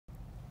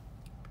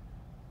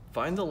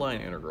Find the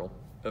line integral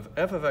of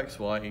f of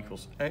xy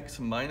equals x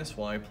minus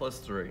y plus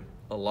 3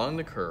 along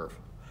the curve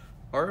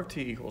r of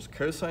t equals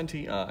cosine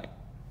ti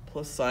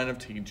plus sine of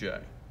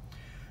tj,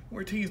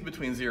 where t is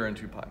between 0 and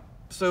 2 pi.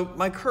 So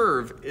my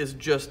curve is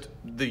just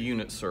the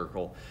unit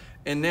circle,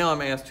 and now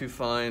I'm asked to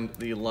find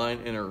the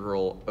line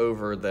integral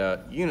over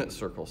that unit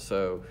circle.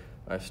 So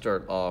I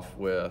start off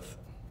with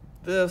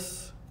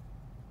this,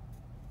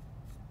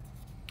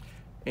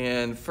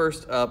 and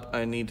first up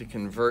I need to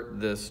convert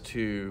this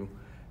to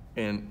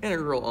an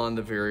integral on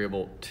the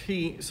variable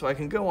t, so I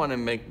can go on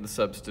and make the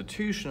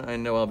substitution. I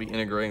know I'll be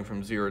integrating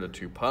from 0 to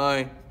 2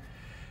 pi,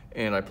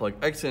 and I plug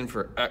x in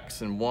for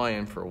x and y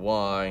in for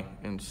y,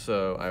 and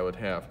so I would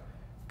have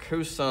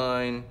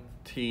cosine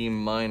t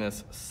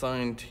minus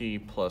sine t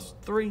plus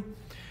 3.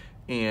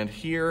 And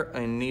here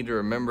I need to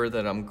remember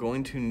that I'm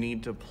going to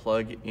need to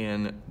plug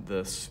in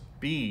the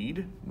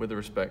speed with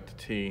respect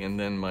to t, and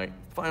then my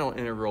final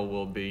integral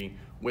will be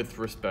with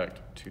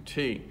respect to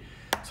t.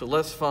 So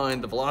let's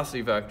find the velocity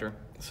vector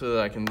so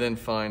that I can then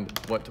find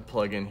what to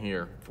plug in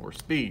here for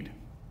speed.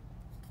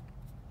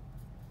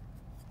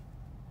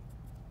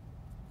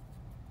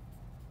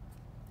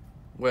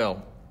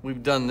 Well,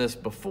 we've done this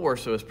before,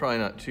 so it's probably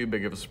not too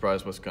big of a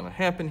surprise what's going to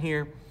happen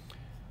here.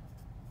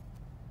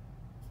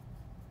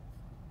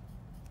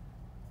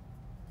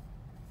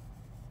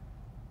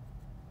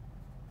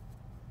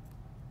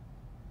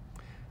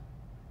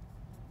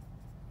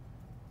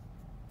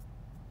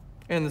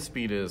 And the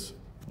speed is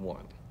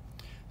 1.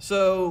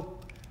 So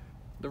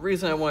the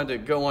reason I wanted to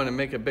go on and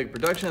make a big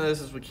production of this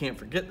is we can't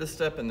forget this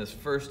step. In this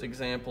first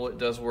example, it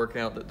does work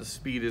out that the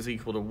speed is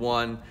equal to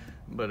 1,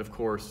 but of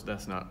course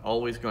that's not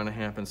always going to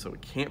happen, so we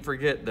can't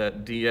forget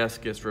that ds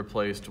gets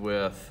replaced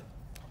with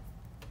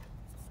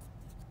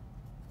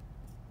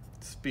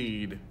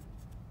speed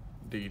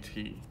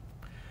dt.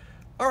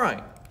 All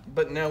right,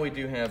 but now we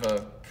do have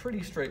a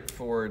pretty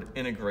straightforward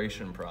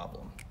integration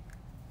problem.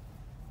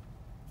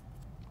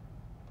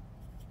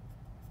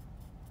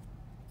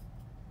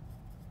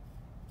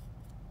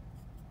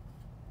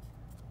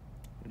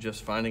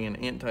 Just finding an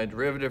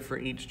antiderivative for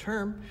each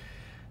term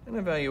and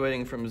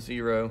evaluating from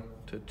 0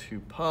 to 2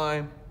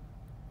 pi.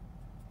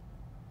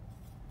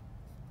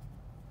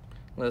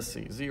 Let's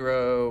see,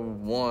 0,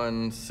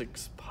 1,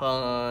 6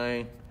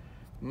 pi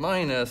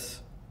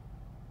minus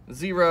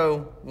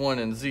 0, 1,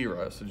 and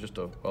 0. So just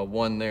a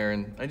 1 there,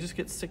 and I just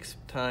get 6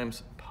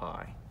 times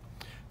pi.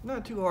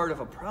 Not too hard of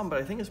a problem, but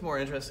I think it's more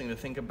interesting to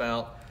think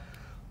about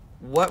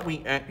what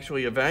we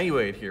actually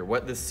evaluate here,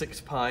 what this 6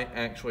 pi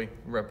actually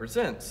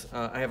represents.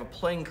 I have a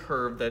plane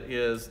curve that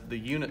is the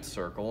unit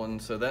circle,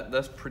 and so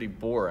that's pretty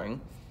boring.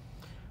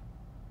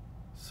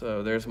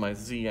 So there's my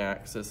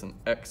z-axis, an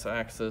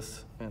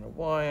x-axis, and a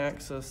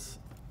y-axis.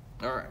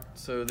 All right,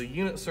 so the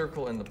unit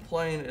circle in the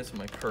plane is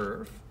my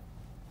curve.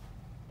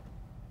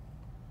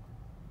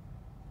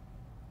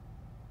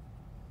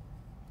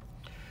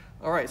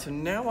 All right, so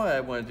now what I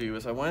want to do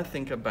is I want to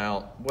think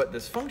about what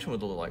this function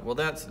would look like. Well,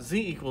 that's z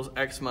equals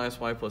x minus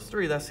y plus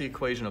 3. That's the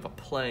equation of a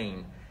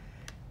plane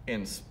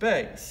in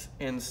space.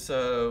 And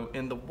so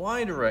in the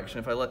y direction,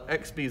 if I let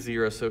x be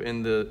 0, so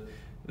in the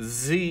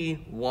zy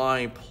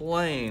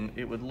plane,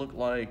 it would look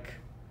like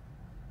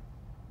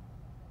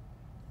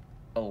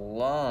a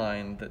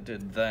line that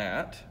did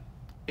that.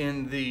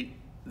 In the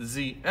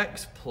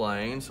zx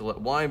plane, so let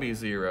y be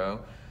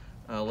 0,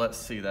 let's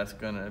see, that's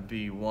going to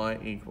be y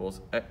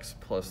equals x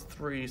plus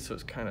 3, so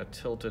it's kind of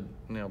tilted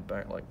now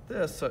back like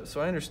this.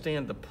 So I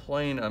understand the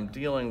plane I'm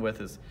dealing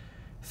with is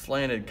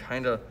slanted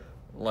kind of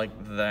like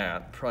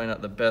that. Probably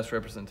not the best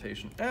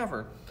representation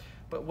ever,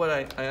 but what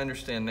I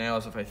understand now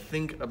is if I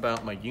think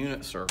about my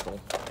unit circle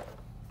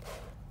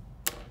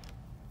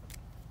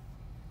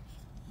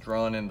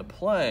drawn in the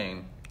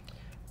plane,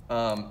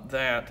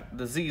 that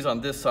the z's on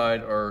this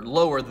side are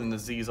lower than the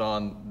z's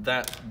on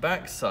that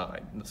back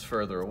side that's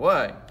further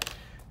away.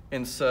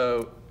 And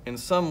so in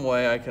some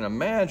way I can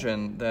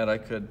imagine that I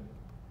could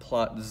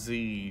plot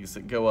z's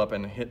that go up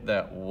and hit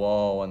that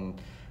wall,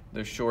 and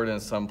they're short in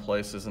some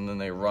places and then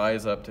they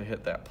rise up to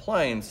hit that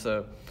plane.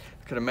 So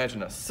I could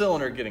imagine a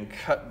cylinder getting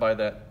cut by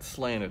that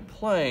slanted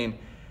plane,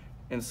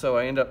 and so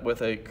I end up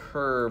with a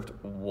curved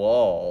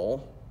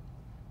wall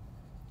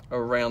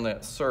around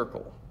that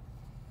circle.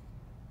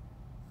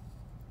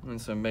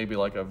 And so maybe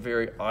like a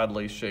very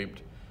oddly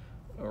shaped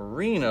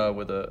arena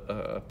with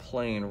a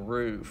plain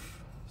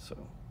roof. So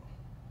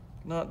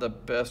not the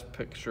best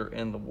picture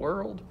in the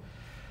world,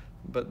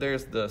 but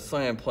there's the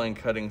slanted plane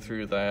cutting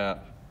through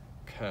that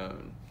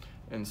cone.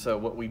 And so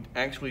what we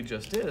actually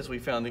just did is we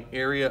found the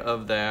area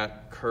of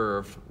that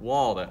curved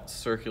wall, that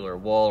circular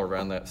wall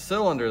around that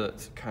cylinder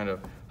that's kind of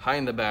high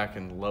in the back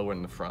and low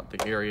in the front.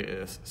 The area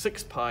is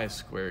 6 pi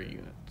square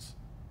units.